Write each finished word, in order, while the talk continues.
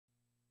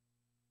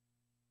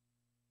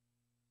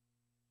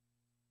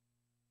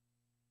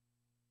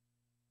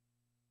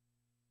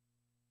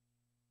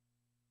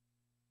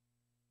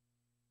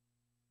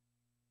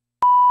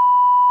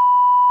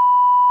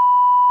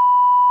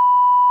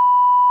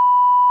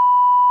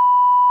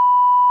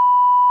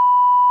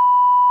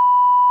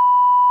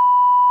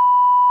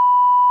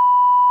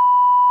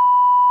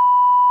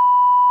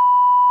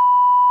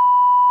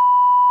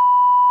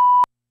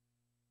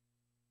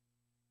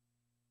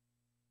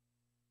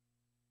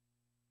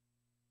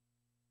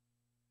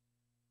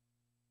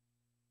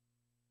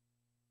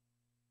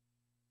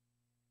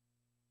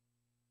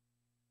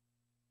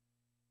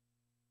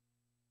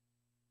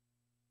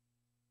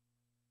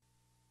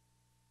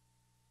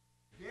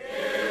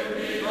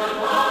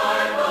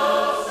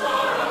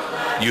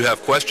You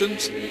have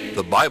questions?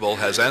 The Bible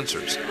has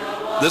answers.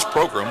 This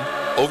program,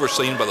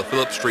 overseen by the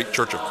Phillips Street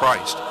Church of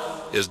Christ,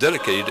 is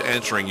dedicated to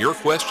answering your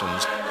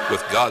questions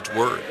with God's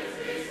Word.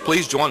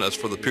 Please join us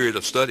for the period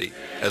of study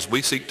as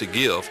we seek to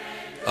give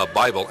a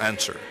Bible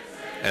answer.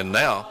 And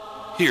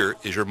now, here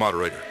is your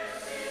moderator.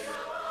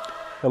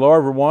 Hello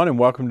everyone, and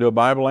welcome to A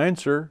Bible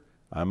Answer.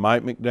 I'm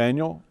Mike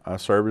McDaniel. I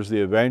serve as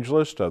the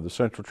evangelist of the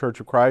Central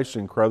Church of Christ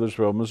in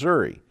Crothersville,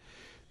 Missouri.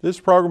 This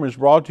program is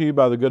brought to you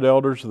by the good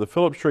elders of the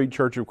Phillips Street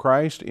Church of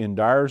Christ in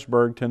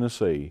Dyersburg,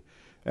 Tennessee,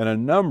 and a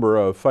number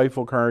of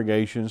faithful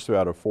congregations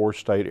throughout a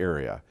four-state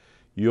area.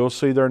 You'll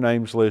see their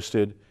names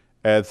listed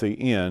at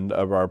the end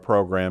of our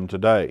program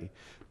today.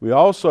 We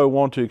also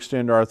want to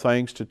extend our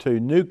thanks to two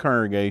new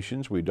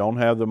congregations. We don't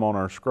have them on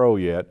our scroll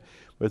yet,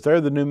 but they're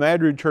the New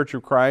Madrid Church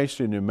of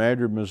Christ in New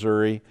Madrid,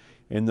 Missouri,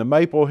 and the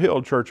Maple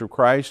Hill Church of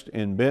Christ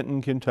in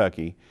Benton,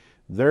 Kentucky.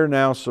 They're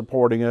now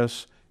supporting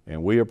us,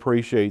 and we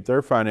appreciate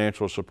their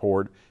financial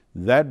support.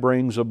 That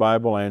brings a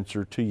Bible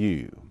answer to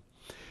you.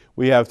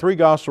 We have three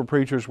gospel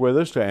preachers with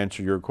us to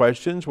answer your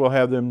questions. We'll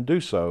have them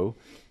do so,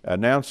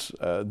 announce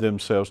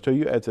themselves to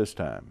you at this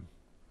time.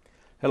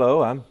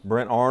 Hello, I'm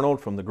Brent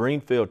Arnold from the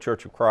Greenfield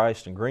Church of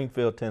Christ in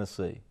Greenfield,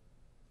 Tennessee.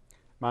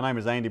 My name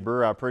is Andy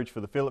Brewer. I preach for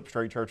the Phillips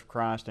Street Church of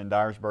Christ in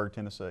Dyersburg,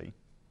 Tennessee.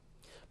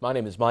 My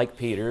name is Mike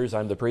Peters.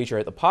 I'm the preacher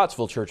at the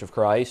Pottsville Church of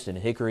Christ in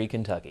Hickory,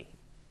 Kentucky.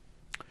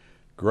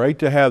 Great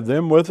to have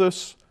them with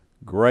us.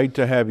 Great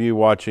to have you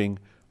watching.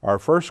 Our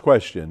first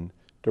question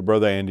to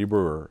Brother Andy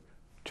Brewer.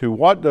 To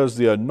what does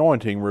the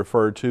anointing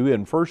refer to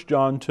in 1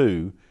 John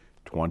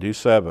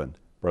 2:27?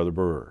 Brother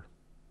Brewer.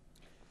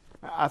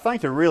 I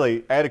think to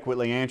really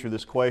adequately answer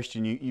this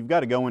question, you've got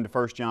to go into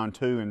 1 John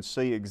 2 and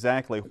see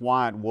exactly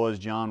why it was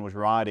John was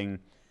writing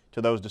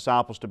to those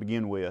disciples to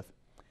begin with.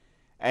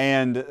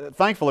 And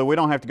thankfully, we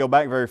don't have to go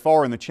back very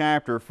far in the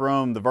chapter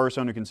from the verse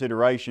under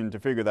consideration to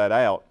figure that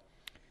out.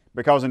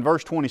 Because in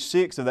verse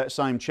 26 of that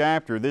same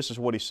chapter, this is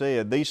what he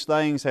said, "These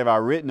things have I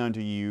written unto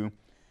you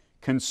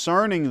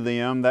concerning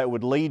them that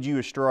would lead you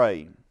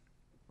astray."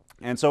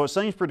 And so it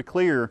seems pretty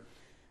clear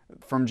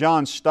from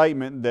John's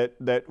statement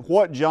that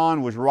what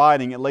John was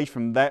writing, at least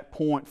from that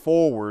point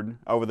forward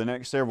over the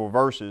next several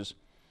verses,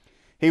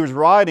 he was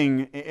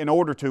writing in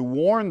order to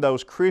warn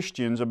those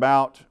Christians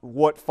about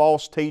what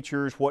false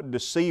teachers, what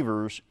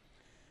deceivers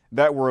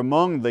that were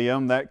among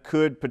them that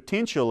could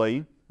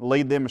potentially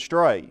lead them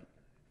astray.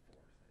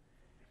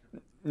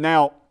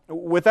 Now,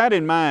 with that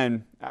in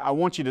mind, I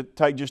want you to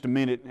take just a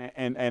minute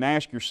and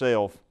ask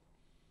yourself,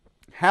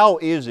 how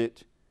is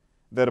it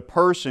that a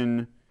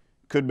person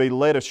could be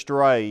led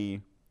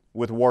astray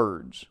with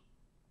words?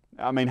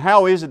 I mean,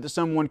 how is it that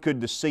someone could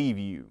deceive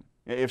you?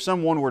 If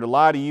someone were to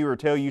lie to you or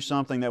tell you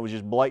something that was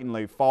just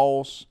blatantly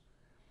false,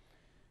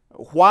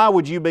 why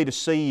would you be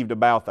deceived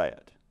about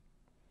that?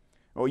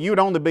 Well, you would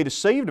only be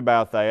deceived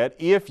about that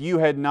if you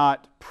had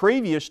not,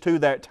 previous to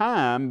that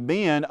time,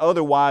 been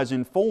otherwise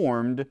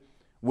informed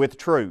with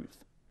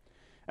truth.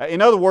 In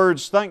other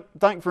words, think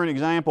for an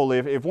example,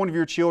 if one of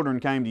your children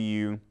came to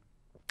you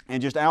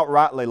and just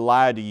outrightly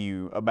lied to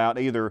you about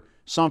either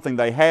something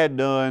they had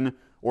done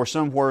or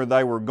somewhere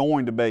they were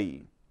going to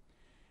be,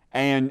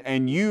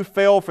 and you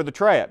fell for the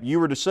trap, you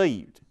were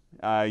deceived,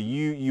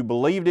 you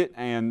believed it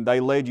and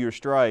they led you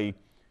astray,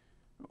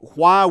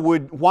 why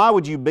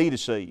would you be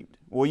deceived?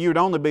 Well, you would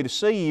only be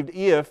deceived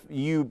if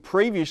you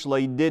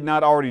previously did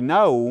not already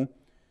know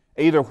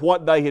either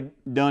what they had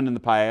done in the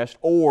past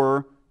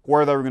or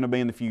where they were going to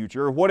be in the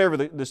future, or whatever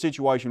the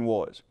situation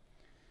was.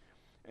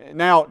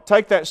 Now,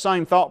 take that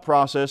same thought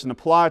process and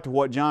apply it to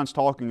what John's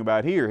talking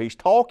about here. He's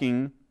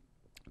talking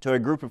to a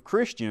group of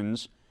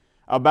Christians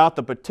about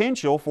the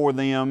potential for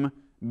them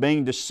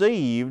being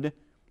deceived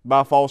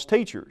by false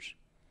teachers.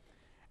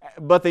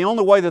 But the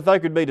only way that they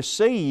could be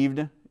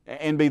deceived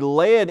and be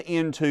led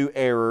into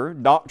error,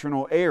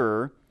 doctrinal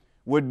error,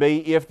 would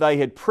be if they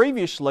had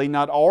previously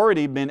not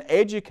already been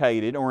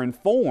educated or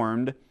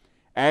informed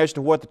as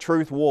to what the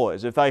truth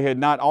was, if they had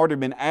not already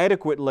been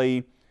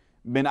adequately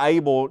been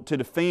able to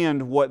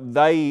defend what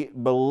they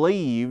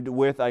believed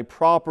with a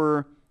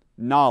proper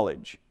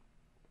knowledge.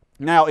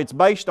 Now, it's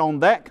based on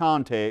that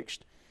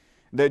context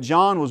that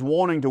John was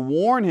wanting to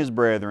warn his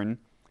brethren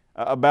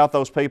about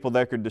those people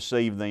that could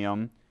deceive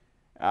them.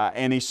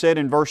 And he said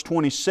in verse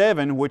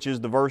 27, which is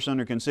the verse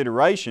under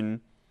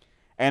consideration,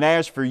 "And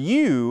as for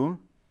you,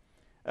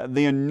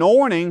 the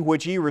anointing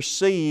which ye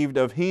received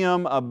of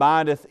Him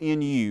abideth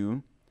in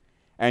you,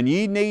 and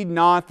ye need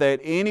not that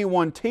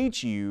anyone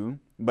teach you,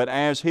 but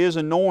as His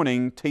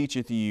anointing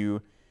teacheth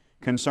you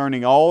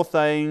concerning all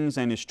things,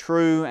 and is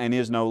true, and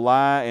is no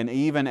lie, and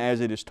even as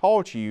it is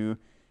taught you,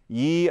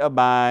 ye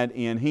abide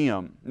in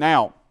Him."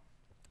 Now,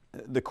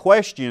 the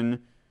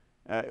question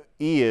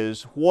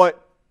is,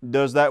 what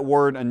does that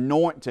word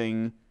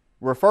anointing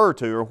refer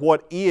to, or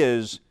what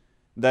is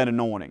that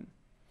anointing?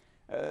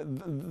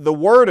 The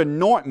word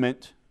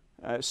anointment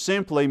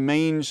simply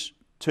means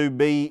to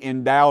be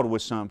endowed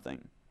with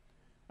something,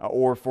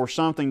 or for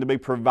something to be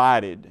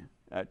provided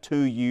to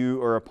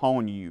you or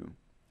upon you.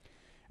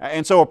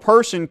 And so a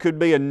person could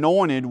be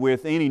anointed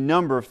with any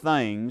number of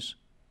things.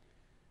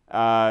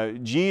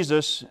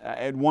 Jesus,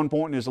 at one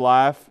point in His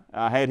life,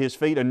 had His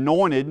feet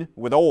anointed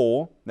with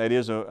oil. That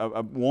is,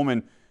 a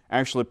woman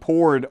actually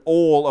poured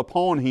oil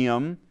upon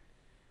Him.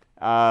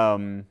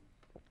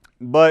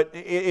 But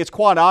it's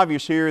quite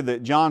obvious here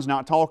that John's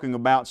not talking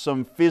about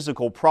some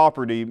physical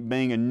property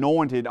being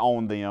anointed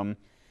on them.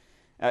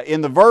 In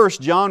the verse,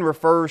 John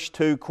refers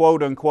to,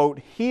 quote unquote,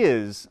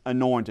 His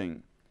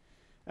anointing.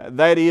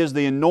 That is,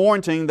 the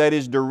anointing that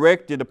is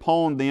directed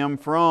upon them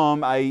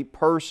from a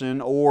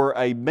person or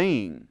a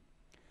being.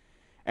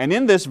 And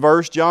in this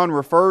verse, John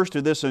refers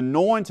to this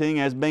anointing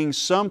as being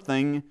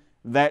something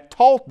that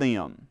taught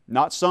them,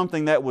 not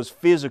something that was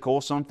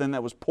physical, something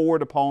that was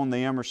poured upon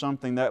them, or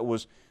something that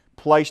was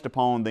placed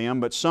upon them,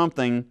 but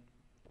something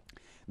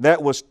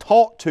that was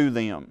taught to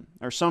them,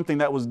 or something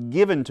that was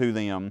given to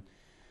them,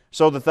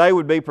 so that they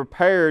would be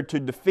prepared to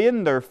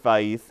defend their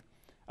faith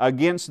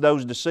against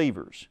those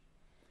deceivers.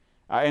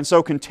 And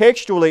so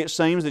contextually it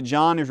seems that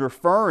John is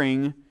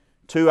referring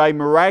to a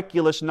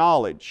miraculous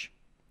knowledge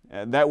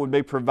that would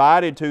be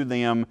provided to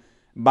them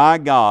by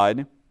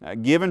God,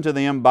 given to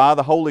them by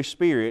the Holy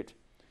Spirit,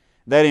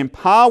 that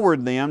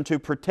empowered them to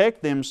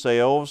protect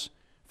themselves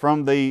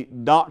from the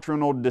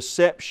doctrinal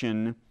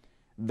deception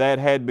that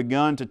had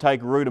begun to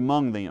take root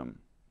among them.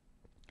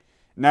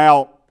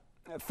 Now,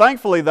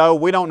 thankfully though,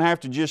 we don't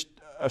have to just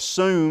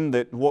assume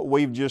that what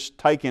we've just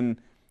taken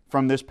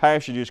from this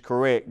passage is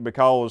correct,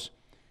 because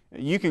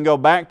you can go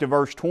back to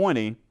verse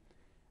 20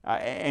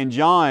 and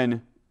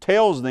John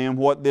tells them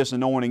what this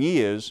anointing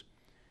is.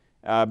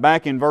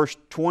 Back in verse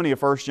 20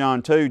 of 1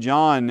 John 2,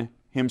 John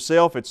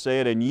himself had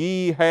said, "And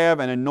ye have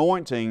an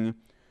anointing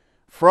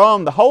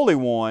from the Holy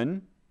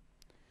One,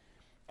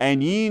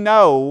 and ye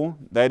know,"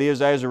 that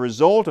is, as a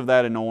result of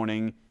that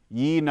anointing,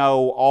 "ye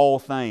know all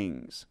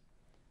things."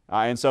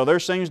 And so there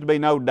seems to be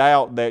no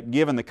doubt that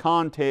given the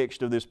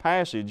context of this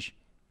passage,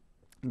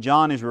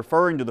 John is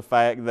referring to the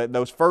fact that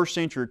those first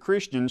century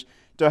Christians,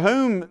 to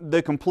whom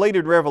the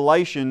completed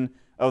revelation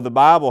of the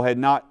Bible had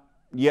not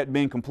yet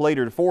been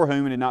completed, for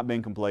whom it had not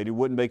been completed,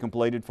 wouldn't be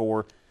completed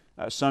for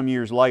some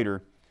years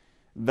later,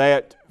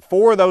 that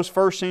for those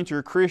first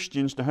century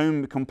Christians to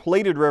whom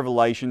completed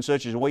revelation,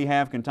 such as we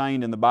have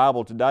contained in the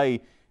Bible today,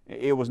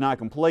 it was not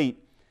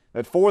complete,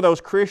 that for those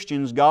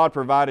Christians God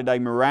provided a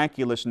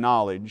miraculous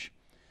knowledge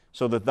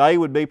so that they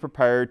would be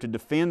prepared to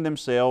defend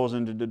themselves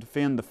and to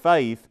defend the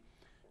faith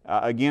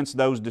against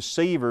those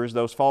deceivers,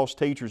 those false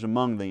teachers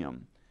among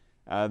them.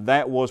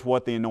 That was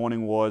what the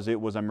anointing was.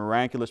 It was a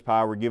miraculous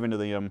power given to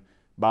them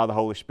by the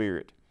Holy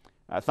Spirit.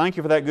 Thank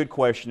you for that good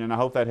question, and I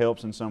hope that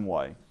helps in some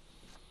way.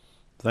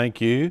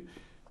 Thank you.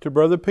 To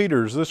Brother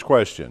Peters, this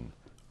question: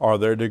 are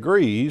there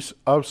degrees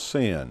of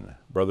sin?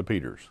 Brother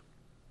Peters.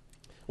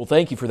 Well,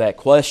 thank you for that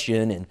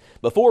question. And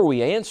before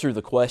we answer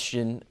the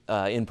question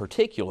in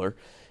particular,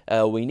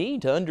 we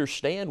need to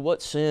understand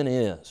what sin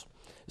is.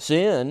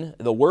 Sin,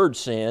 the word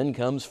sin,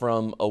 comes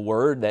from a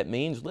word that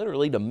means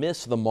literally to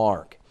miss the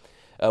mark.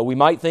 We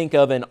might think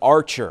of an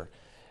archer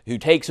who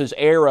takes his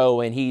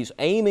arrow and he's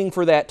aiming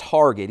for that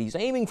target. He's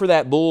aiming for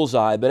that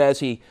bullseye, but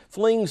as he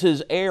flings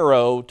his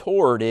arrow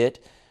toward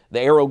it, the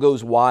arrow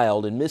goes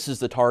wild and misses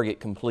the target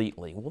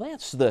completely. Well,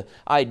 that's the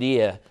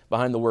idea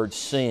behind the word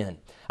sin.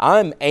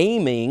 I'm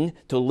aiming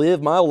to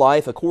live my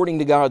life according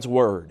to God's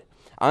Word.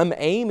 I'm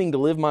aiming to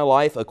live my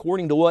life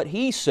according to what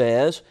He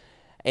says,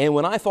 and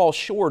when I fall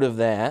short of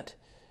that,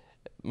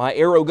 my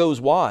arrow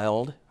goes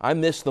wild, I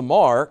miss the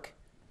mark,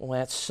 well,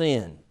 that's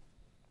sin.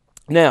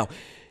 Now,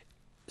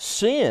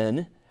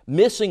 sin,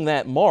 missing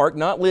that mark,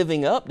 not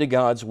living up to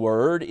God's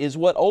Word, is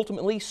what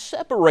ultimately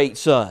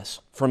separates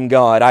us from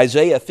God.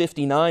 Isaiah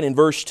 59 and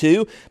verse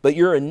 2, "But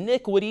your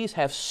iniquities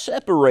have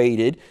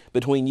separated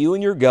between you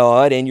and your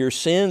God, and your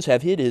sins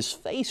have hid His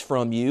face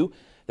from you,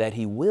 that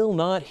He will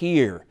not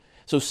hear."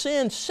 So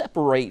sin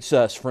separates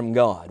us from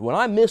God. When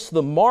I miss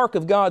the mark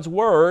of God's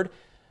Word,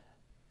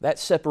 that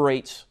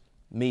separates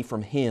me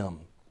from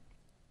Him.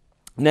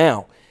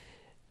 Now,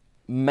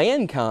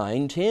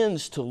 mankind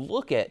tends to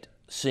look at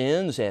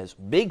sins as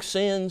big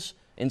sins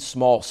and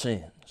small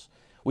sins.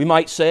 We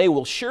might say,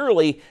 well,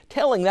 surely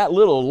telling that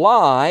little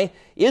lie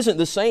isn't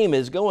the same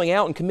as going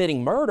out and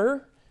committing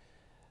murder.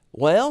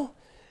 Well,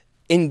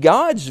 in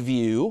God's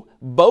view,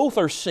 both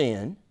are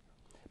sin.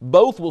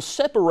 Both will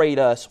separate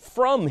us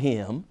from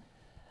Him.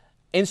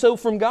 And so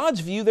from God's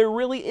view, there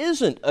really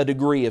isn't a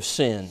degree of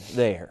sin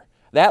there.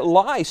 That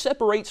lie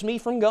separates me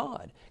from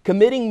God.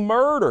 Committing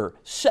murder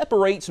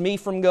separates me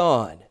from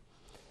God.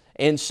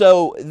 And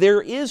so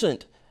there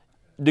isn't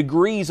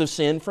degrees of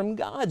sin from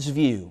God's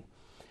view.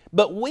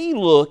 But we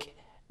look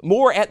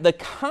more at the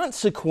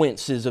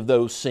consequences of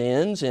those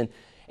sins,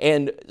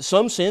 and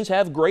some sins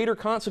have greater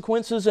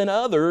consequences than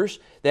others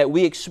that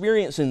we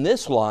experience in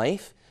this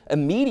life,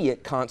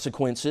 immediate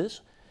consequences.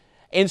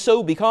 And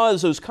so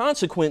because those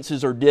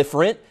consequences are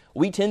different,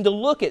 we tend to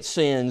look at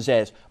sins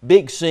as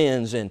big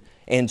sins and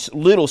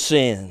little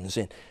sins.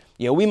 And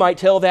we might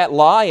tell that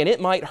lie and it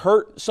might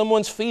hurt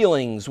someone's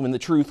feelings when the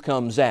truth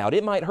comes out.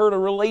 It might hurt a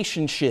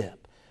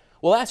relationship.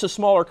 Well, that's a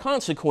smaller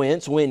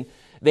consequence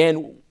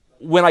than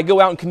when I go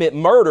out and commit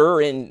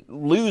murder and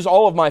lose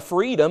all of my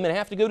freedom and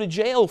have to go to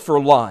jail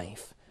for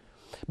life.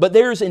 But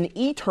there's an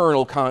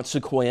eternal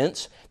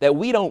consequence that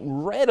we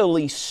don't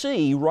readily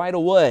see right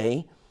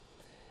away,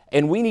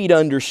 and we need to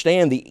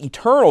understand the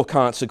eternal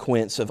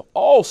consequence of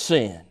all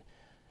sin.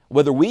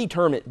 Whether we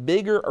term it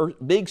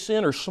big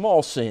sin or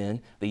small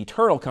sin, the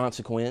eternal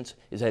consequence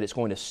is that it's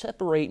going to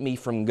separate me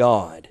from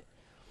God.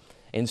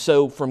 And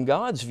so from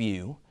God's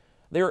view,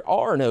 there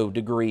are no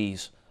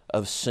degrees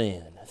of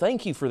sin.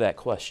 Thank you for that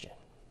question.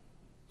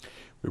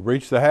 We've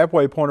reached the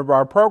halfway point of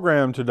our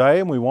program today,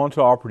 and we want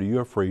to offer to you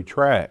a free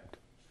tract.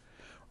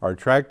 Our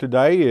tract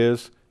today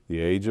is The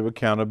Age of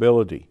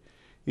Accountability.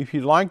 If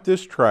you'd like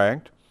this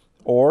tract,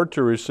 or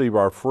to receive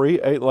our free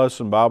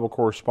 8-lesson Bible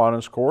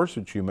correspondence course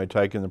that you may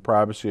take in the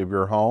privacy of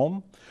your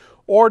home,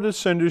 or to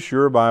send us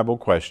your Bible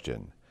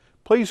question,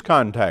 please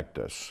contact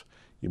us.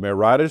 You may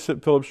write us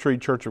at Phillips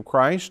Street Church of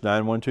Christ,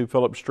 912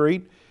 Phillips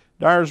Street,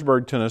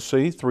 Dyersburg,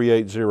 Tennessee,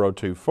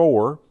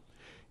 38024.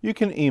 You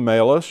can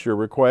email us your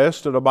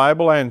request at a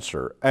Bible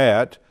answer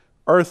at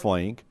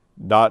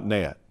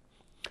earthlink.net.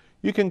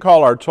 You can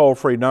call our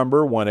toll-free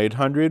number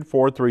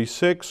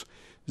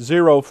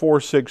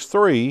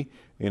 1-800-436-0463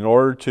 in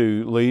order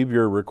to leave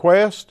your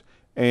request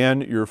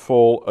and your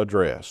full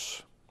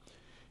address.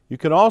 You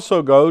can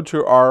also go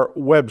to our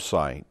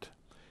website.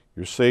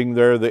 You're seeing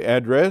there the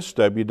address,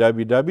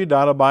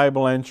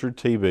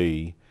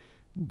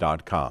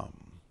 www.abibleanswertv.com.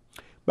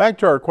 Back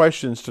to our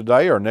questions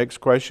today. Our next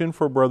question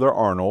for Brother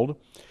Arnold.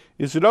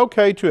 Is it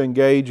okay to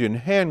engage in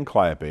hand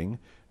clapping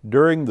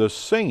during the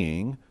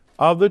singing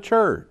of the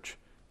church?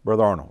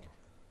 Brother Arnold.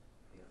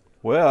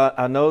 Well,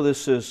 I know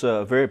this is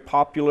a very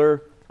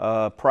popular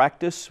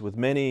practice with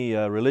many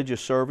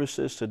religious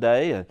services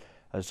today.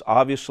 There's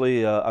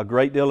obviously a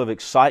great deal of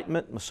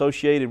excitement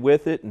associated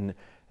with it, and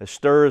it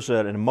stirs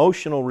an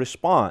emotional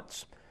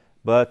response.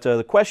 But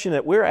the question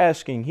that we're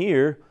asking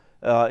here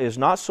is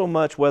not so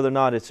much whether or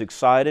not it's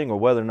exciting or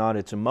whether or not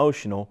it's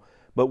emotional,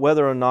 but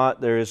whether or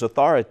not there is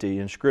authority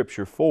in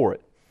Scripture for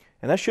it.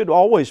 And that should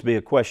always be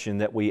a question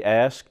that we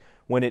ask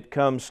when it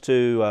comes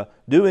to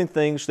doing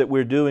things that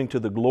we're doing to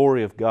the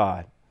glory of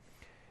God.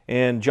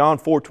 In John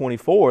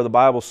 4:24, the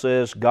Bible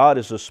says, God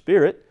is a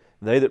spirit.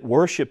 They that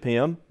worship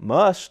Him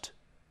must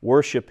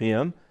worship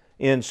Him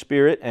in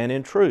spirit and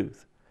in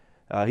truth.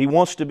 He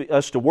wants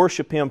us to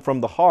worship Him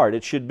from the heart.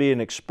 It should be an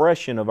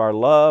expression of our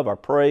love, our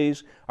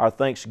praise, our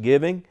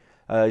thanksgiving.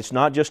 It's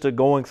not just a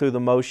going through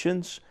the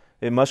motions.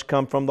 It must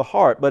come from the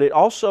heart, but it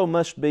also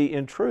must be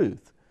in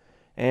truth.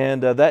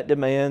 And that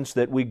demands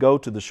that we go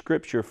to the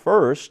Scripture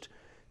first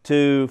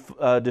to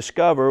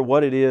discover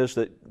what it is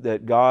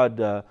that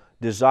God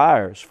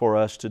desires for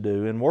us to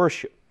do in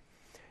worship.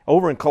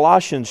 Over in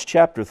Colossians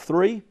chapter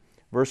 3,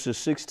 verses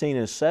 16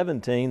 and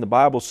 17, the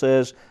Bible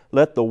says,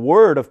 let the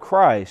word of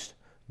Christ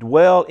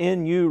dwell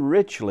in you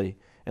richly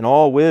in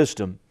all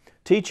wisdom,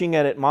 teaching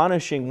and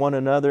admonishing one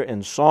another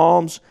in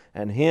psalms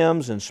and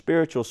hymns and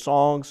spiritual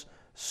songs,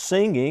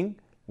 singing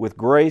with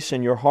grace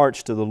in your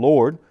hearts to the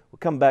Lord. We'll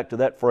come back to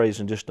that phrase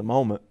in just a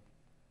moment.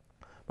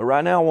 But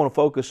right now I want to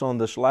focus on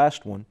this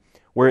last one,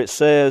 where it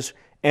says,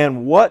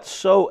 and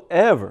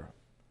whatsoever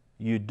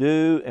you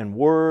do in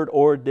word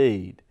or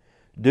deed,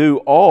 do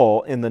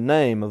all in the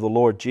name of the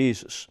Lord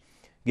Jesus,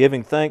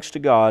 giving thanks to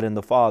God and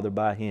the Father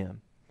by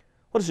Him.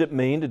 What does it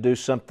mean to do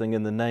something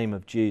in the name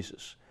of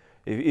Jesus?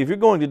 If you're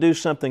going to do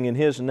something in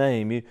His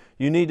name,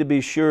 you need to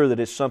be sure that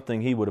it's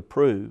something He would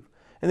approve.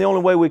 And the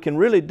only way we can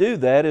really do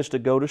that is to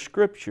go to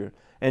Scripture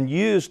and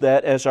use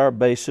that as our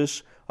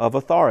basis of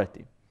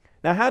authority.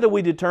 Now, how do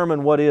we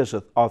determine what is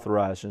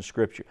authorized in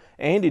Scripture?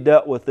 Andy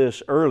dealt with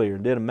this earlier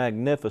and did a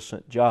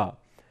magnificent job.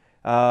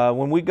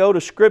 When we go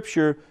to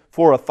Scripture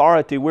for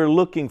authority, we're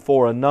looking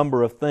for a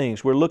number of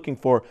things. We're looking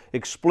for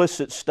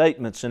explicit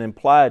statements and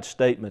implied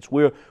statements.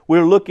 We're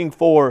looking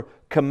for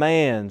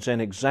commands and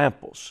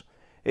examples.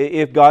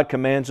 If God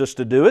commands us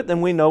to do it,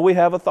 then we know we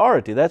have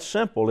authority. That's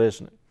simple,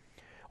 isn't it?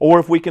 Or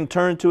if we can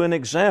turn to an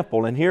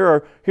example, and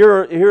here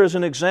is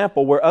an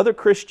example where other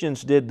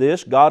Christians did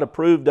this, God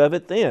approved of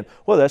it then.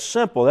 Well, that's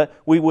simple.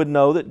 We would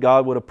know that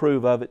God would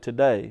approve of it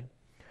today.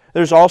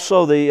 There's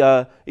also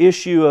the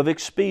issue of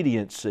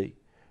expediency.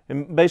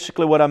 And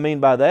basically what I mean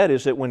by that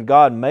is that when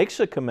God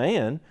makes a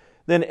command,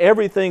 then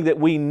everything that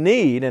we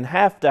need and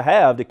have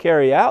to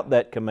carry out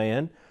that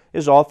command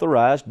is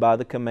authorized by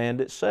the command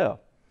itself.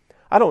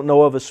 I don't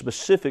know of a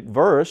specific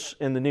verse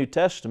in the New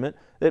Testament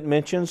that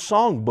mentions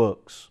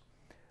songbooks.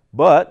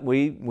 But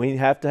we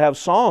have to have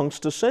songs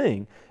to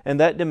sing, and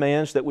that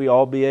demands that we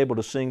all be able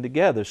to sing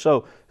together.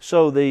 So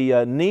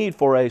the need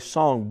for a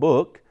song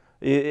book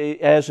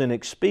as an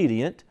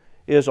expedient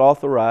is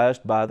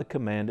authorized by the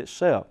command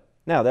itself.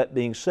 Now, that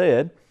being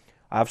said,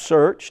 I've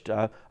searched,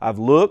 I've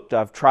looked,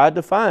 I've tried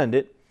to find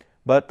it,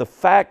 but the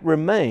fact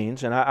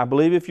remains, and I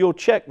believe if you'll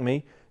check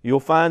me, you'll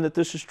find that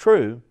this is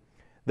true,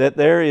 that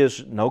there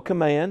is no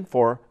command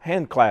for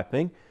hand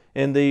clapping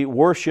in the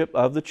worship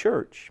of the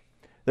church.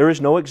 There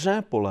is no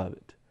example of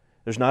it.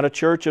 There's not a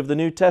church of the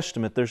New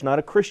Testament. There's not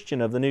a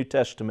Christian of the New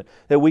Testament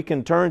that we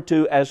can turn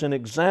to as an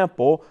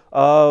example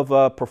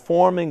of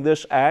performing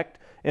this act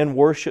in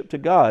worship to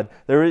God.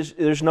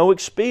 There's no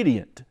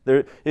expedient.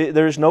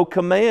 There's no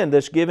command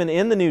that's given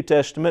in the New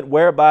Testament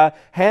whereby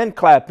hand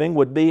clapping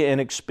would be an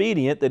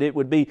expedient, that it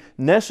would be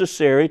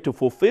necessary to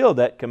fulfill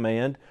that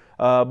command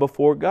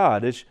before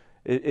God.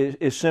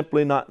 It's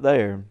simply not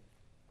there.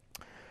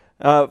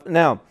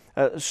 Now,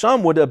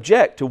 some would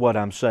object to what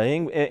I'm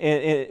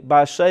saying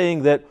by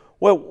saying that,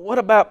 well, what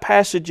about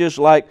passages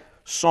like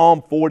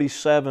Psalm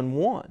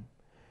 47:1,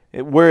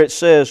 where it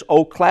says,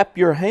 "Oh, clap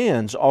your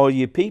hands, all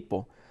ye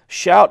people.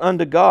 Shout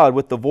unto God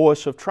with the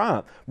voice of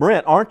triumph."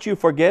 Brent, aren't you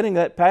forgetting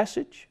that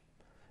passage?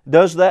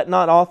 Does that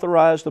not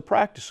authorize the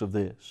practice of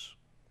this?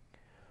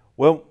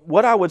 Well,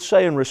 what I would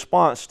say in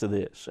response to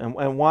this, and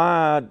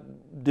why I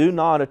do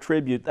not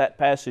attribute that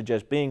passage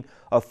as being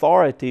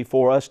authority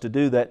for us to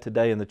do that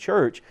today in the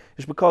church,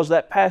 is because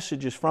that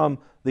passage is from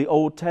the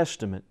Old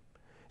Testament.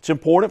 It's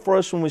important for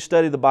us when we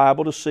study the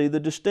Bible to see the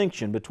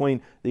distinction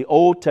between the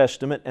Old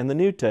Testament and the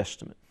New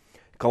Testament.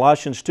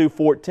 Colossians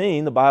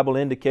 2:14, the Bible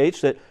indicates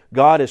that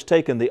God has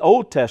taken the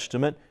Old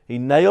Testament, He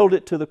nailed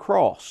it to the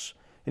cross,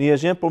 and He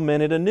has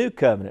implemented a new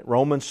covenant.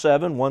 Romans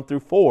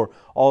 7:1-4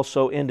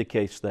 also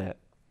indicates that.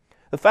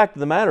 The fact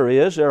of the matter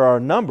is, there are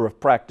a number of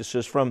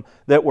practices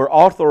that were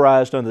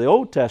authorized under the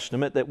Old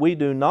Testament that we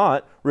do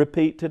not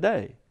repeat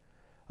today.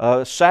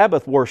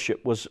 Sabbath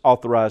worship was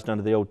authorized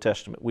under the Old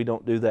Testament. We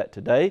don't do that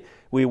today.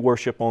 We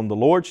worship on the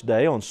Lord's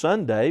Day, on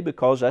Sunday,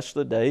 because that's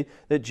the day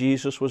that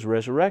Jesus was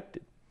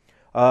resurrected.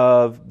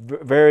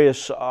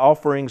 Various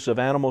offerings of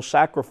animal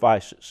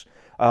sacrifices,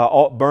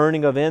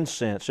 burning of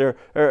incense. There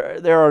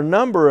are a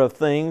number of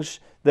things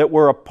that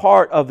were a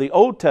part of the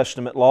Old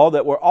Testament law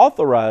that were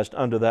authorized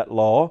under that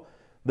law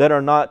that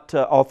are not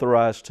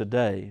authorized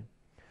today.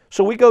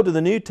 So we go to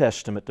the New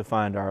Testament to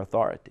find our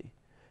authority.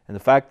 And the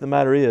fact of the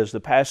matter is, the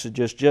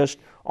passages just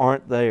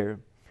aren't there.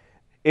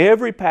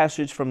 Every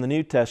passage from the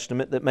New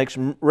Testament that makes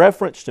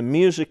reference to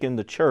music in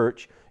the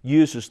church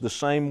uses the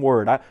same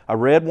word. I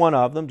read one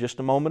of them just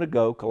a moment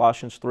ago,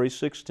 Colossians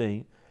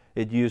 3:16.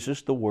 It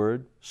uses the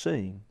word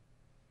sing.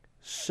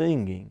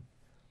 Singing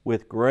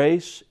with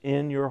grace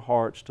in your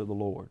hearts to the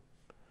Lord.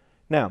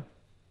 Now,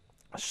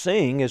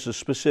 sing is a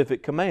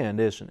specific command,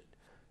 isn't it?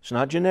 It's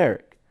not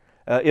generic.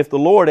 If the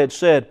Lord had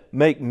said,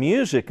 "Make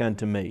music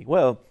unto me,"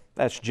 well,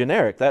 that's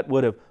generic. That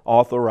would have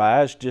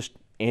authorized just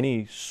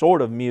any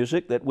sort of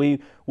music that we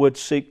would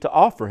seek to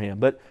offer Him.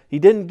 But He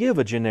didn't give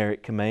a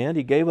generic command.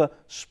 He gave a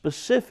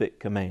specific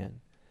command.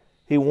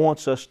 He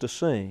wants us to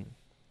sing.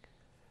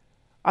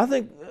 I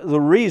think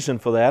the reason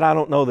for that, I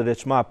don't know that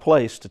it's my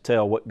place to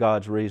tell what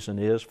God's reason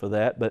is for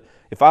that, but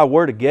if I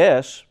were to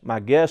guess, my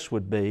guess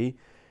would be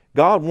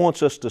God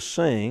wants us to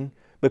sing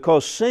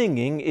because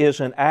singing is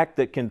an act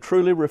that can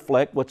truly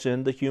reflect what's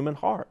in the human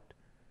heart.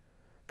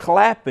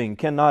 Clapping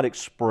cannot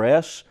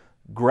express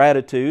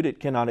gratitude, it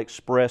cannot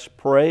express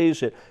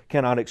praise, it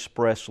cannot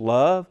express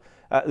love.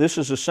 This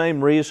is the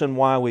same reason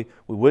why we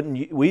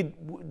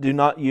do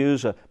not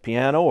use a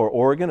piano or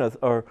organ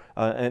or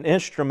an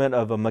instrument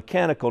of a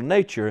mechanical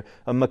nature.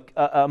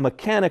 A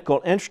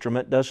mechanical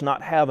instrument does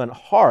not have a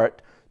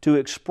heart to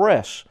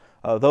express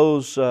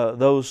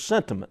those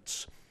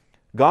sentiments.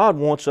 God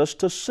wants us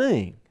to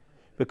sing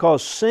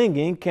because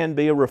singing can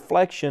be a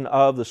reflection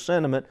of the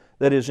sentiment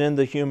that is in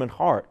the human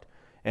heart.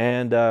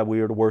 And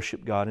we are to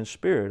worship God in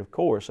spirit, of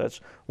course.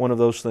 That's one of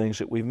those things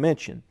that we've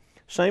mentioned.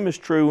 Same is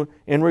true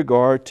in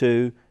regard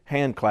to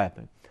hand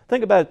clapping.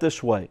 Think about it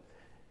this way.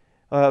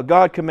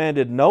 God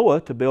commanded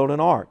Noah to build an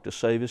ark to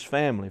save his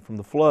family from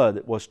the flood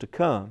that was to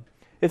come.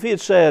 If He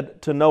had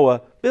said to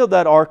Noah, "Build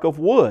that ark of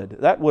wood,"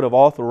 that would have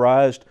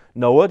authorized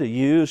Noah to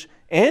use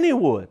any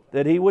wood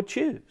that he would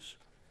choose.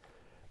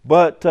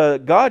 But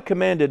God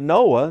commanded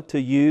Noah to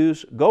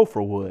use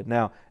gopher wood.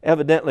 Now,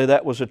 evidently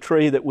that was a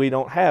tree that we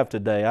don't have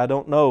today. I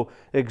don't know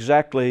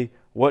exactly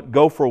what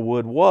gopher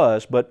wood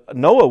was, but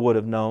Noah would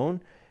have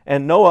known,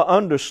 and Noah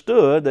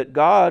understood that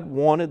God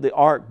wanted the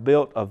ark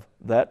built of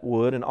that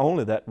wood and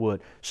only that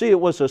wood. See, it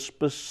was a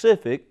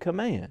specific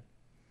command.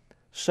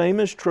 Same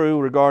is true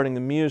regarding the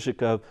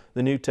music of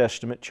the New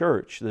Testament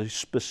church. The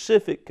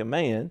specific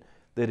command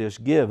that is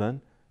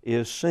given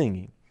is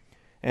singing.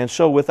 And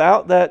so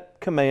without that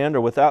command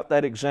or without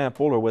that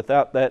example or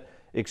without that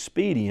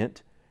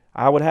expedient,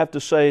 I would have to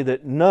say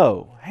that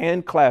no,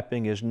 hand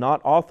clapping is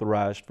not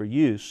authorized for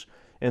use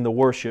in the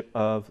worship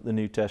of the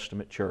New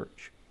Testament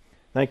church.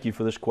 Thank you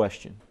for this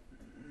question.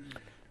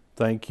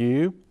 Thank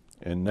you.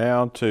 And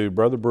now to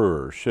Brother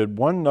Brewer. Should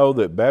one know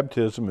that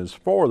baptism is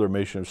for the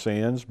remission of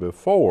sins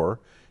before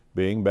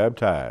being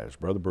baptized?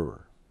 Brother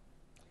Brewer.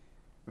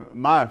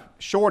 My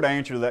short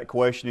answer to that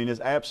question is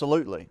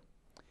absolutely.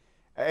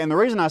 And the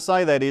reason I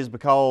say that is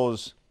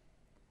because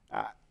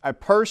a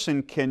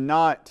person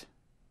cannot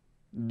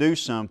do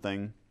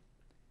something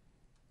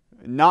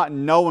not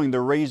knowing the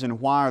reason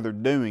why they're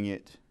doing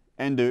it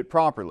and do it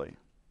properly.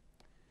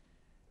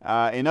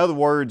 In other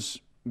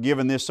words,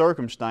 given this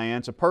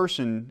circumstance, a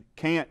person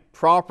can't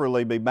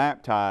properly be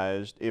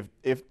baptized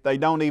if they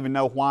don't even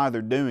know why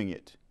they're doing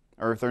it,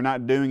 or if they're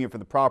not doing it for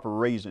the proper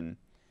reason.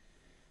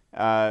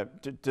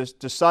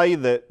 To say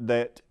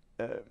that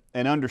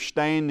an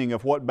understanding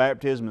of what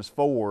baptism is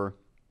for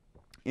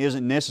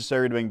isn't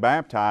necessary to being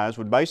baptized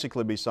would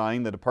basically be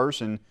saying that a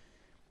person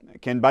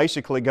can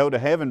basically go to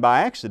heaven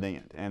by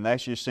accident, and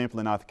that's just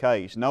simply not the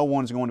case. No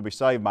one's going to be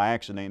saved by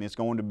accident. It's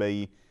going to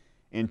be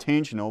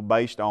intentional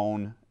based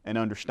on an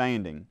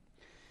understanding.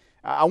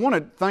 I want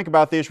to think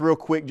about this real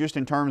quick just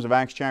in terms of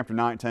Acts chapter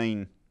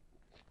 19.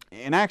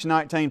 In Acts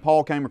 19,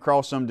 Paul came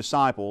across some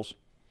disciples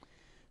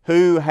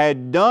who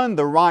had done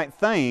the right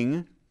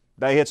thing.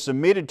 They had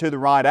submitted to the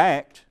right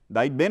act.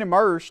 They'd been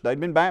immersed. They'd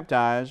been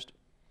baptized.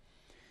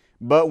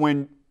 But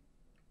when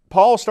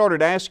Paul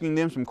started asking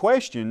them some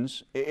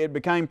questions, it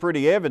became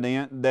pretty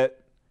evident that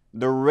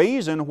the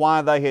reason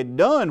why they had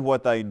done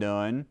what they'd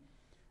done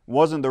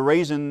wasn't the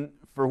reason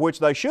for which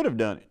they should have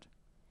done it.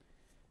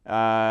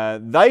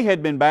 They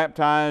had been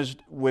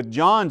baptized with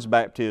John's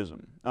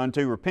baptism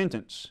unto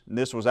repentance. And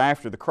this was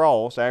after the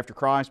cross, after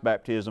Christ's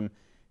baptism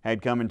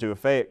had come into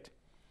effect.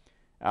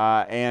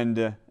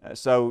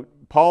 So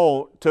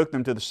Paul took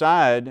them to the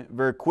side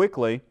very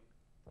quickly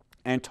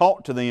and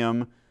talked to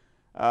them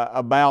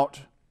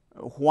about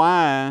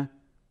why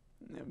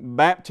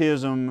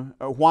baptism,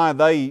 why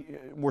they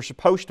were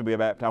supposed to be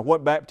baptized,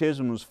 what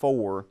baptism was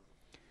for,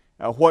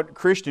 what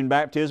Christian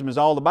baptism is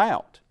all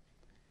about.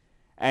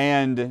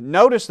 And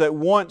notice that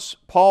once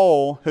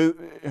Paul,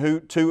 who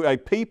to a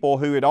people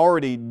who had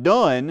already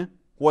done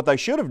what they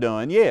should have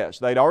done, yes,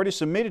 they'd already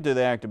submitted to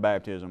the act of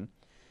baptism,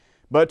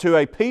 but to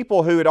a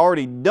people who had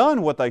already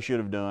done what they should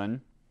have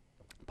done,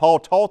 Paul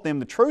taught them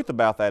the truth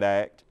about that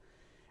act.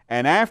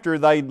 And after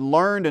they'd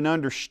learned and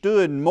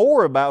understood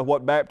more about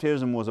what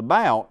baptism was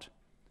about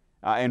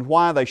and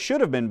why they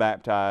should have been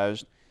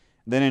baptized,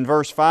 then in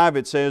verse 5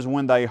 it says,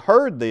 when they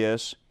heard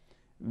this,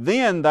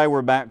 then they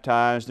were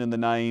baptized in the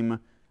name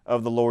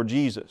of the Lord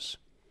Jesus.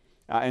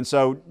 And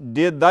so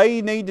did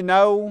they need to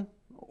know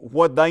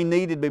what they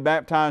needed to be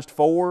baptized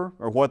for,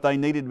 or what they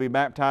needed to be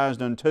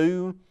baptized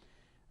unto?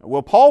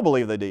 Well, Paul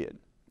believed they did.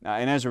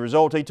 And as a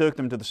result, he took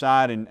them to the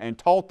side and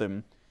taught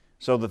them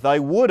so that they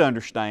would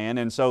understand,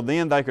 and so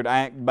then they could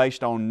act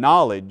based on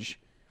knowledge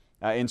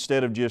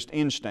instead of just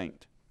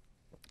instinct.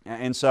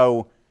 And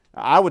so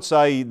I would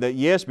say that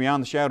yes,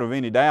 beyond the shadow of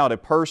any doubt, a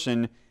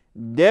person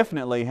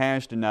definitely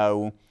has to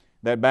know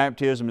that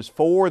baptism is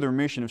for the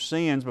remission of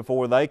sins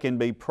before they can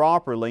be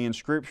properly and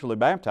scripturally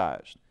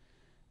baptized.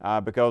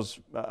 Because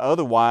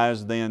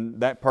otherwise then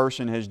that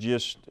person has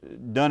just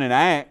done an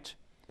act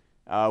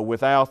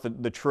without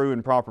the true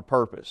and proper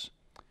purpose.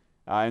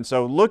 And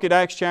so look at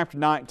Acts chapter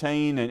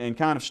 19 and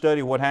kind of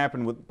study what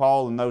happened with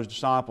Paul and those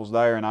disciples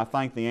there, and I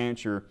think the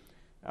answer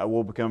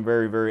will become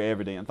very, very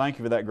evident. Thank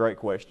you for that great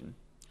question.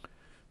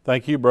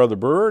 Thank you, Brother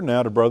Brewer.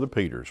 Now to Brother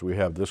Peters. We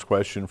have this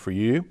question for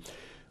you.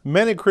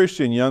 Many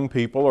Christian young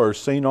people are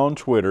seen on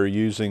Twitter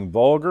using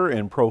vulgar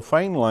and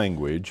profane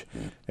language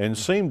and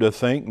seem to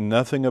think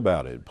nothing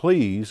about it.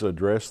 Please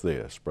address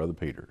this, Brother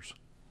Peters.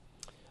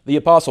 The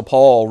Apostle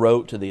Paul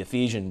wrote to the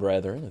Ephesian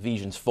brethren,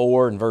 Ephesians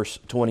 4 and verse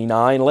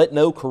 29, "Let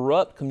no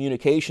corrupt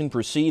communication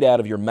proceed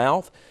out of your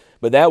mouth,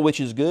 but that which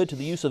is good to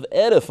the use of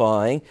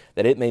edifying,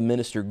 that it may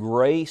minister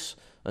grace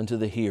unto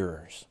the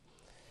hearers."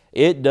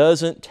 It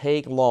doesn't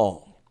take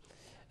long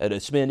to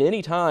spend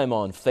any time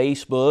on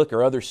Facebook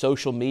or other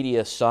social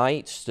media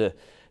sites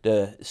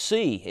to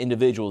see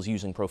individuals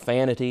using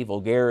profanity,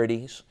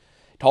 vulgarities,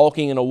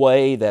 talking in a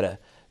way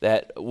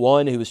that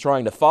one who is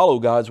trying to follow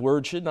God's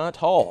Word should not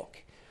talk.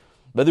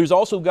 But there's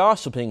also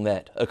gossiping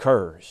that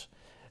occurs.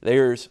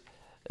 There's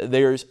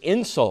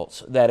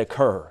insults that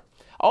occur.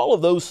 All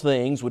of those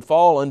things would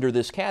fall under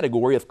this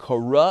category of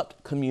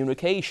corrupt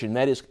communication.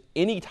 That is,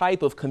 any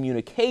type of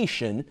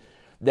communication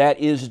that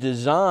is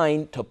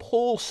designed to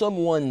pull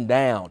someone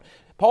down.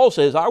 Paul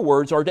says our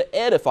words are to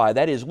edify.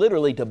 That is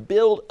literally to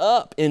build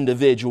up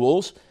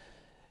individuals.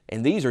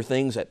 And these are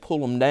things that pull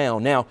them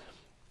down. Now,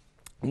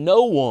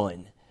 no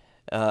one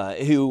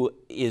who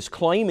is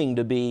claiming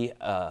to be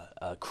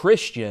a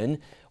Christian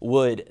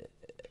would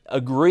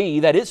agree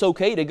that it's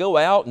okay to go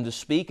out and to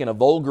speak in a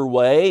vulgar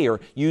way or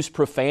use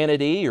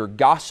profanity or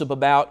gossip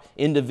about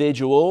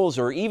individuals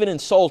or even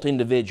insult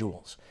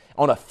individuals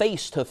on a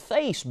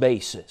face-to-face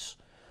basis.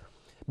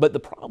 But the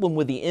problem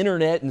with the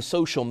internet and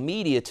social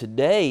media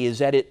today is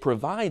that it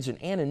provides an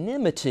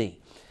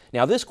anonymity.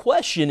 Now, this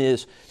question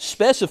is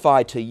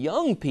specified to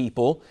young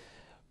people,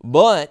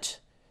 but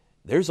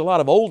there's a lot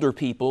of older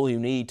people who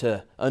need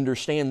to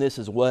understand this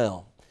as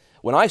well.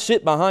 When I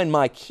sit behind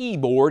my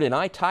keyboard and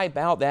I type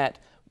out that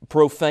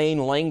profane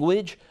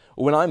language,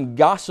 when I'm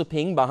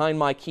gossiping behind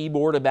my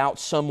keyboard about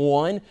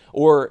someone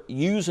or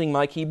using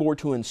my keyboard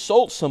to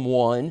insult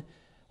someone,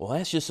 well,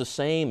 that's just the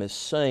same as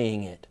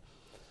saying it.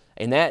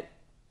 And that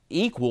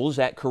equals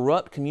that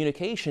corrupt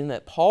communication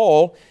that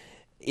Paul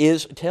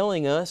is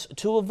telling us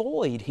to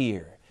avoid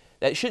here.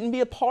 That shouldn't be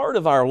a part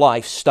of our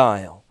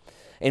lifestyle.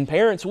 And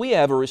parents, we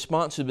have a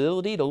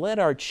responsibility to let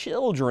our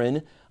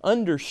children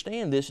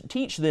understand this,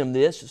 teach them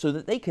this so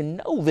that they can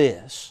know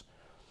this.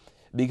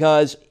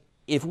 Because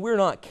if we're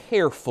not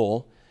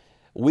careful,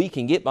 we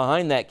can get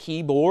behind that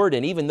keyboard,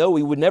 and even though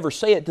we would never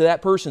say it to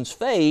that person's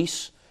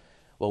face,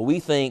 well, we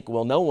think,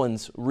 well, no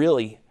one's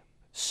really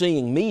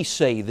seeing me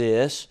say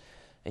this,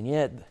 and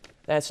yet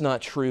that's not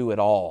true at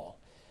all.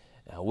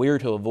 We're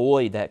to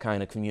avoid that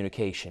kind of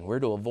communication. We're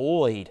to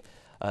avoid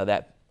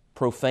that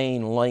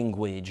profane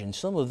language, and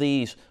some of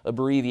these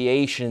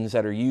abbreviations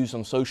that are used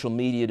on social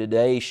media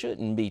today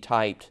shouldn't be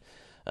typed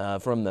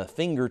from the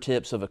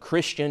fingertips of a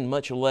Christian,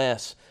 much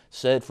less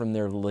said from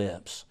their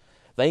lips.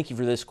 Thank you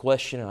for this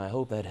question, and I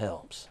hope that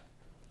helps.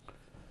 I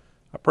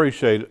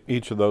appreciate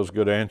each of those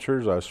good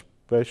answers. I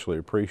especially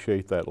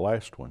appreciate that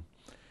last one.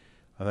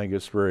 I think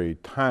it's very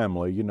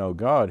timely. You know,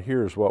 God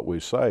hears what we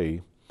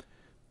say,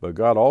 but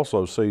God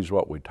also sees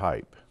what we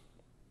type.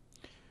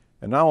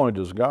 And not only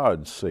does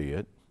God see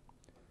it,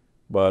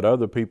 but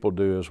other people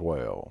do as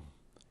well.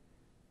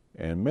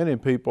 And many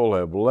people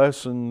have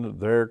lessened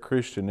their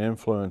Christian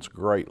influence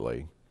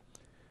greatly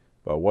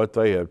by what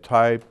they have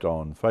typed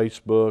on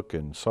Facebook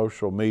and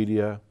social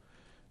media,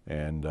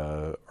 and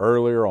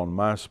earlier on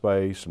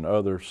MySpace and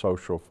other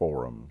social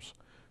forums.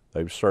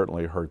 They've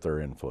certainly hurt their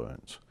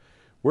influence.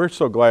 We're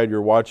so glad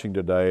you're watching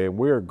today, and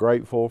we are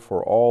grateful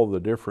for all the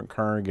different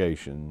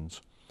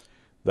congregations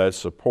that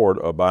support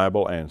A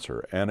Bible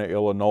Answer. Anna,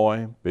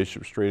 Illinois,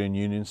 Bishop Street in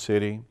Union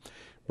City,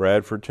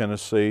 Bradford,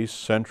 Tennessee,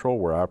 Central,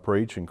 where I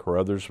preach, in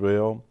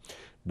Caruthersville,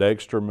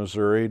 Dexter,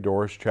 Missouri,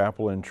 Doris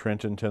Chapel in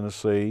Trenton,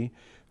 Tennessee,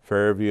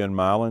 Fairview in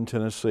Milan,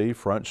 Tennessee,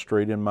 Front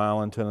Street in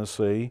Milan,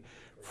 Tennessee,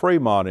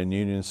 Fremont in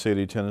Union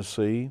City,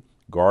 Tennessee,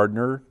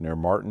 Gardner near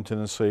Martin,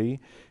 Tennessee,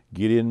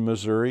 Gideon,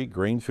 Missouri,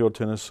 Greenfield,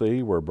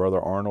 Tennessee, where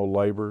Brother Arnold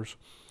labors,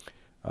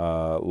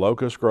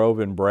 Locust Grove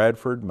in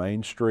Bradford,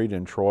 Main Street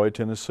in Troy,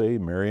 Tennessee,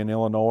 Marion,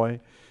 Illinois,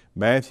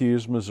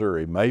 Matthews,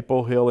 Missouri,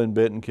 Maple Hill in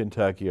Benton,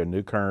 Kentucky, a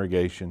new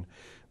congregation,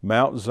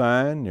 Mount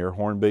Zion near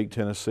Hornbeak,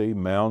 Tennessee,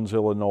 Mounds,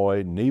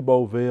 Illinois,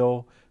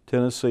 Neboville,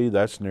 Tennessee,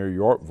 that's near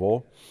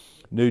Yorkville,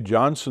 New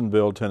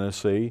Johnsonville,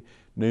 Tennessee,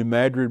 New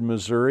Madrid,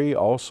 Missouri,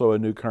 also a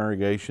new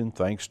congregation,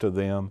 thanks to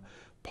them,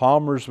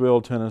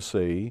 Palmersville,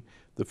 Tennessee,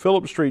 the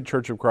Phillips Street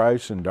Church of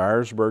Christ in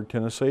Dyersburg,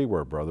 Tennessee,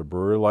 where Brother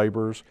Brewer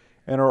labors,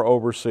 and our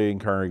overseeing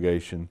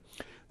congregation,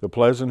 the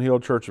Pleasant Hill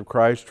Church of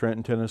Christ,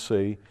 Trenton,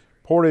 Tennessee,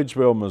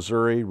 Portageville,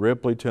 Missouri,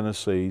 Ripley,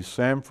 Tennessee,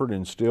 Sanford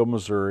and Steele,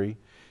 Missouri,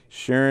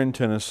 Sharon,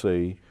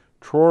 Tennessee,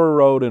 Troy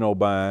Road in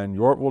O'Bine,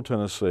 Yorkville,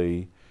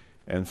 Tennessee,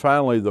 and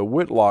finally the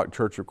Whitlock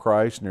Church of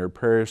Christ near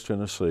Paris,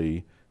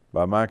 Tennessee,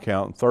 by my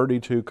count,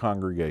 32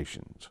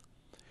 congregations.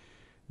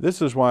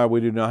 This is why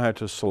we do not have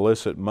to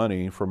solicit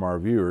money from our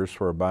viewers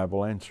for A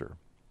Bible Answer,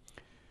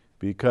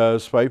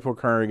 because faithful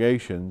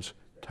congregations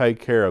take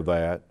care of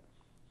that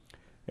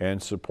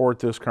and support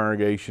this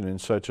congregation in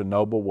such a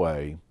noble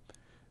way,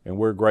 and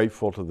we're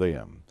grateful to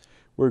them.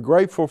 We're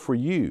grateful for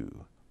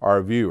you,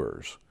 our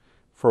viewers,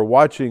 for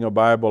watching A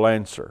Bible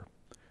Answer.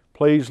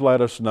 Please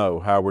let us know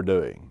how we're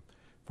doing.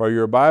 For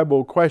your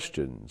Bible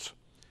questions,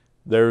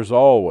 there's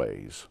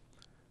always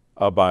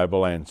A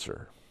Bible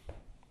Answer.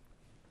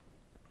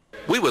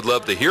 We would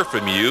love to hear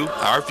from you,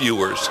 our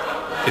viewers.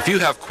 If you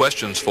have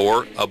questions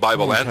for A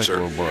Bible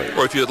Answer,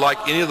 or if you'd like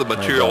any of the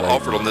material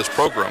offered on this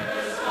program,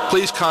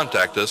 please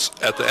contact us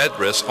at the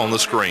address on the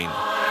screen.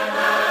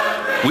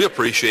 We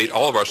appreciate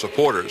all of our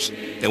supporters,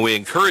 and we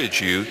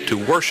encourage you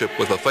to worship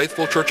with a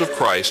faithful Church of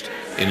Christ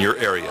in your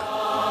area.